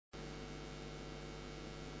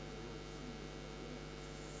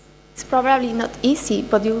probably not easy,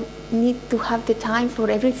 but you need to have the time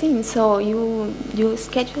for everything. So you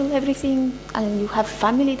schedule everything, and you have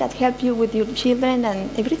family that help you with your children, and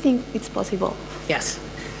everything is possible. Yes.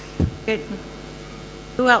 Good.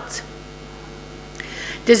 Who else?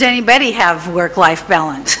 Does anybody have work-life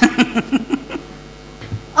balance?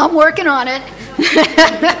 I'm working on it.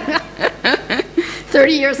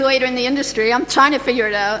 30 years later in the industry, I'm trying to figure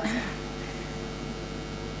it out.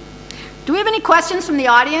 Do we have any questions from the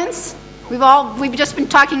audience? We've just been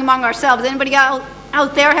talking among ourselves. Anybody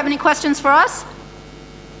out there have any questions for us?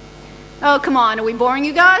 Oh, come on. Are we boring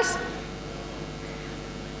you guys?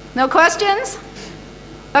 No questions?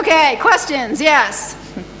 Okay, questions, yes.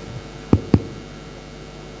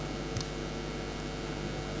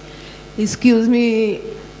 Excuse me,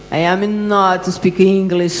 I am not speaking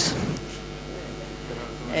English.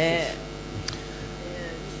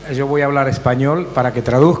 Yo voy a hablar español para que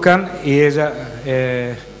traduzcan y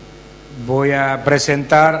voy a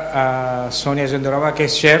presentar a Sonia Yendorova, que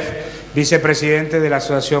es chef, vicepresidente de la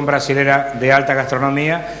Asociación Brasilera de Alta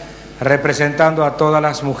Gastronomía, representando a todas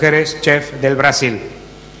las mujeres chef del Brasil.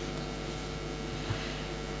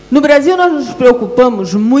 No Brasil, nós nos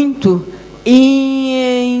preocupamos muito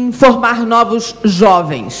em formar novos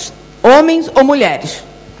jovens, homens ou mulheres.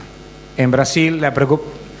 En Brasil,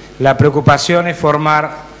 la preocupación es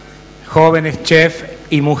formar jóvenes chef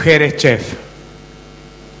y mujeres chef.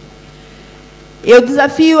 Eu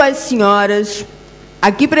desafio as senhoras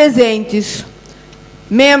aqui presentes,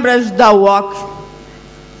 membros da WACS,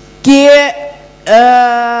 que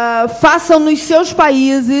façam nos seus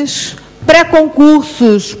países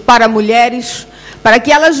pré-concursos para mulheres, para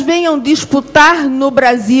que elas venham disputar no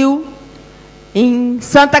Brasil, em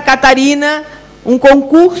Santa Catarina, um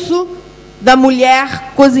concurso da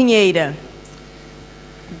mulher cozinheira.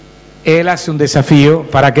 Él hace un desafío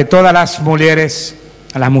para que todas las mujeres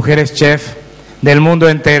chef del mundo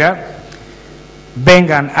entera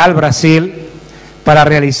vengan al Brasil para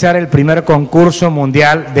realizar el primer concurso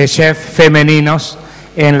mundial de chefs femeninos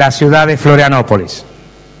en la ciudad de Florianópolis.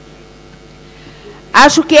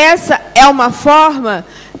 Acho que essa é uma forma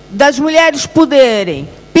das mulheres poderem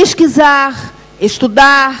pesquisar,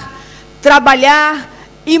 estudar, trabalhar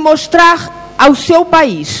e mostrar ao seu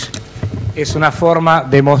país. Es una forma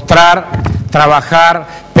de mostrar,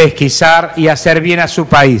 trabajar, pesquisar y hacer bien a su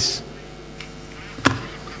país.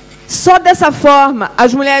 Só dessa forma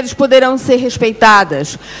as mulheres poderão ser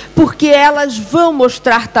respeitadas, porque elas vão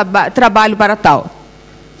mostrar trabalho para tal.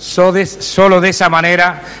 Solo de esa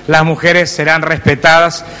manera las mujeres serán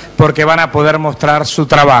respetadas, porque van a poder mostrar su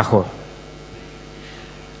trabajo.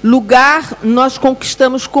 Lugar nós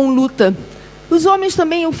conquistamos com luta. Os homens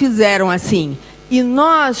também o fizeram assim. E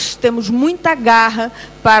nós temos muita garra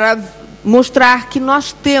para mostrar que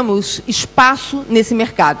nós temos espaço nesse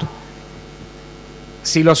mercado.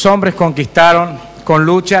 Si los hombres conquistaron con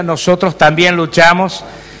lucha, nosotros también luchamos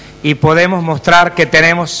y podemos mostrar que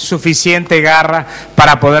tenemos suficiente garra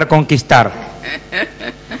para poder conquistar.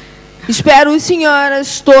 Espero as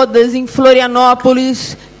senhoras todas em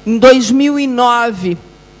Florianópolis em 2009.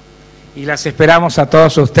 Y las esperamos a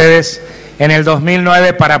todos ustedes en el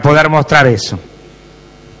 2009 para poder mostrar eso.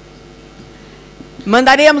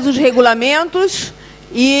 Mandaremos os regulamentos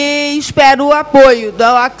e espero o apoio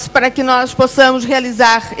da WACS para que nós possamos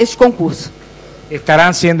realizar este concurso.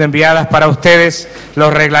 Estarán siendo enviadas para ustedes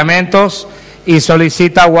los reglamentos y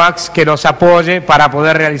solicita a WACS que nos apoye para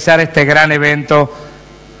poder realizar este gran evento,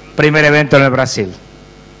 primer evento en el Brasil.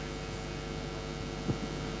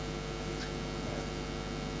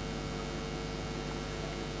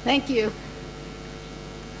 Thank you.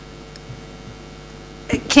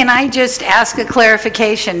 Can I just ask a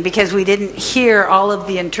clarification, because we didn't hear all of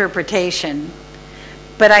the interpretation?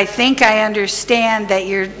 But I think I understand that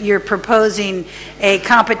you're proposing a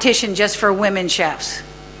competition just for women chefs.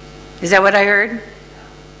 Is that what I heard?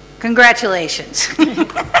 Congratulations.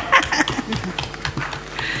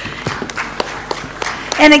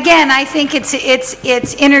 And again, I think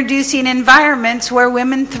it's introducing environments where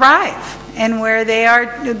women thrive and where they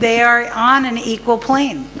are on an equal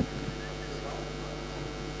plane.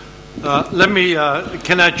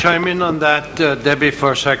 Can I chime in on that, Debbie,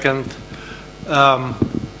 for a second?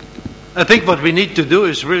 I think what we need to do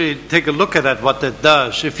is really take a look at what that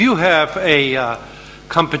does. If you have a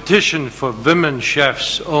competition for women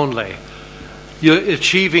chefs only, you're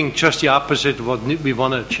achieving just the opposite of what we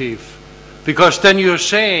want to achieve. Because then you're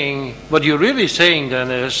saying, what you're really saying then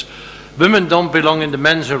is, women don't belong in the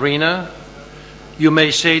men's arena. You may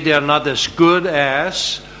say they're not as good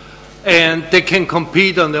as, and they can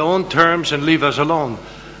compete on their own terms and leave us alone.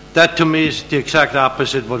 That to me is the exact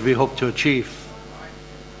opposite of what we hope to achieve. Eso es lo que quiero decir.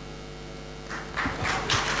 Las mujeres no son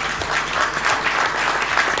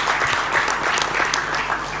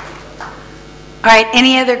All right,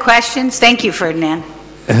 any other questions? Thank you, Ferdinand.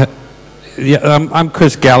 Yeah, I'm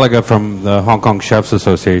Chris Gallagher from the Hong Kong Chefs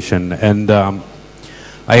Association, and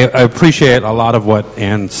I appreciate a lot of what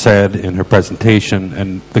Anne said in her presentation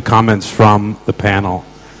and the comments from the panel.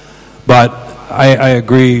 But I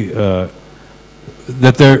agree that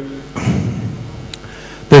there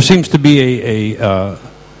seems to be a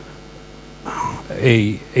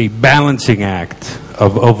balancing act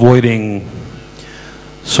of avoiding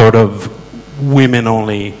sort of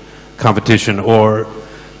women-only competition or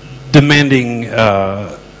demanding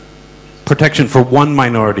protection for one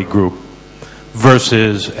minority group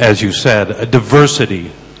versus, as you said, a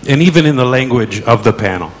diversity. And even in the language of the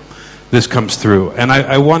panel, this comes through. And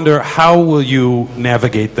I wonder, how will you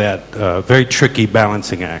navigate that very tricky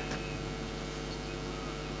balancing act?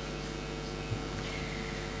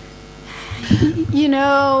 You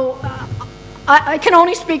know, I can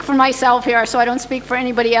only speak for myself here, so I don't speak for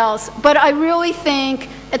anybody else. But I really think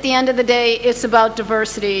at the end of the day, it's about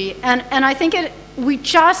diversity. And I think we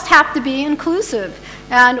just have to be inclusive.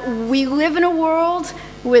 And we live in a world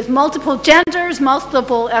with multiple genders,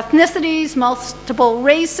 multiple ethnicities, multiple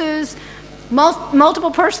races,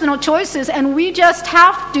 multiple personal choices. And we just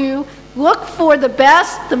have to look for the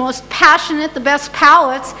best, the most passionate, the best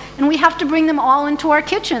palates, and we have to bring them all into our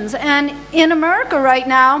kitchens. And in America right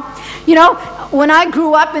now, you know, when I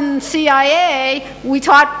grew up in CIA, we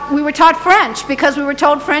were taught French because we were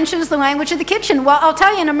told French is the language of the kitchen. Well, I'll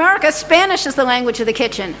tell you, in America, Spanish is the language of the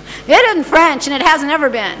kitchen. It isn't French, and it hasn't ever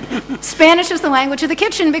been. Spanish is the language of the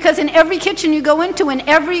kitchen because in every kitchen you go into, in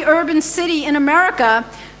every urban city in America,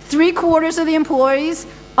 3/4 of the employees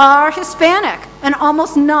are Hispanic, and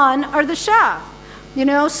almost none are the chef. You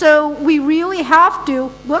know, so we really have to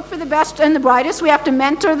look for the best and the brightest. We have to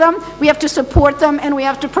mentor them, we have to support them, and we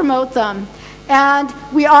have to promote them. And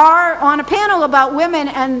we are on a panel about women,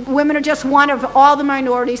 and women are just one of all the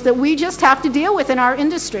minorities that we just have to deal with in our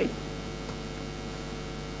industry.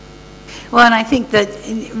 Well, and I think that,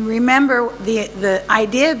 remember, the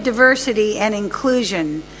idea of diversity and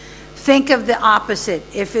inclusion, think of the opposite.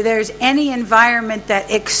 If there's any environment that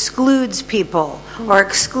excludes people or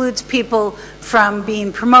excludes people from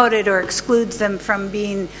being promoted or excludes them from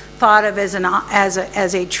being thought of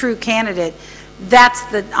as a true candidate, that's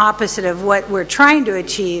the opposite of what we're trying to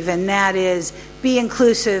achieve, and that is be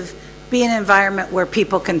inclusive, be an environment where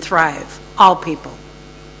people can thrive, all people.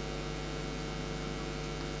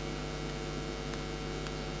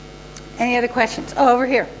 Any other questions? Oh, over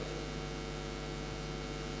here.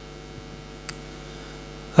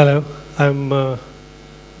 Hello, I'm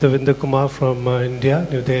Devinder Kumar from India,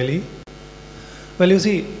 New Delhi. Well, you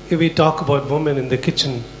see, if we talk about women in the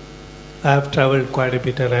kitchen, I have traveled quite a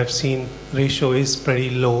bit and I've seen ratio is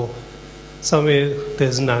pretty low. Somewhere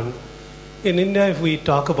there's none. In India, if we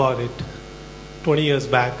talk about it, 20 years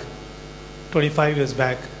back, 25 years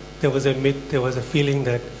back, there was a myth, there was a feeling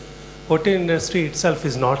that hotel industry itself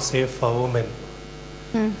is not safe for women.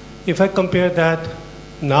 If I compare that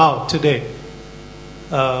now, today,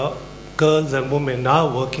 girls and women are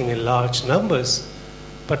working in large numbers,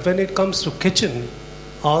 but when it comes to kitchen,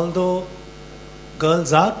 although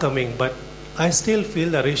girls are coming, but I still feel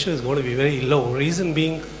the ratio is going to be very low. Reason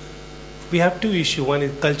being, we have two issues. One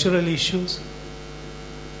is cultural issues.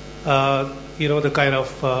 You know, the kind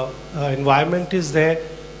of environment is there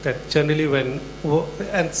that generally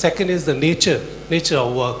and second is the nature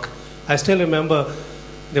of work. I still remember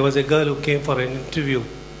there was a girl who came for an interview.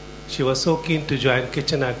 She was so keen to join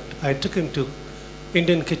kitchen. I took him to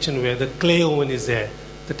Indian kitchen where the clay oven is there.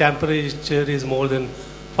 The temperature is more than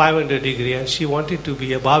 500 degrees, and she wanted to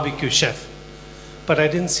be a barbecue chef. But I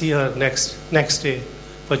didn't see her next day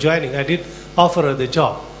for joining. I did offer her the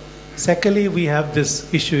job. Secondly, we have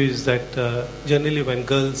this issue is that generally when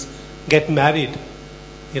girls get married,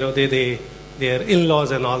 you know, their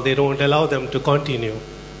in-laws and all, they don't allow them to continue.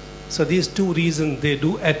 So these two reasons they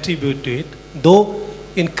do attribute to it, though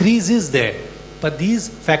increase is there, but these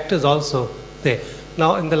factors also there.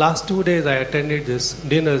 Now, in the last 2 days, I attended this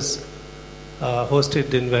dinners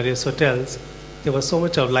hosted in various hotels. There was so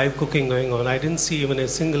much of live cooking going on. I didn't see even a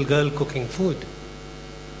single girl cooking food.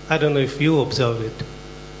 I don't know if you observed it.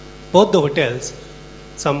 Both the hotels,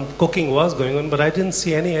 some cooking was going on, but I didn't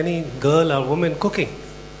see any girl or woman cooking.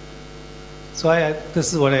 So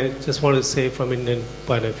this is what I just want to say from Indian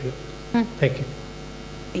point of view. Thank you.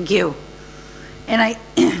 Thank you. And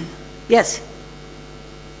yes.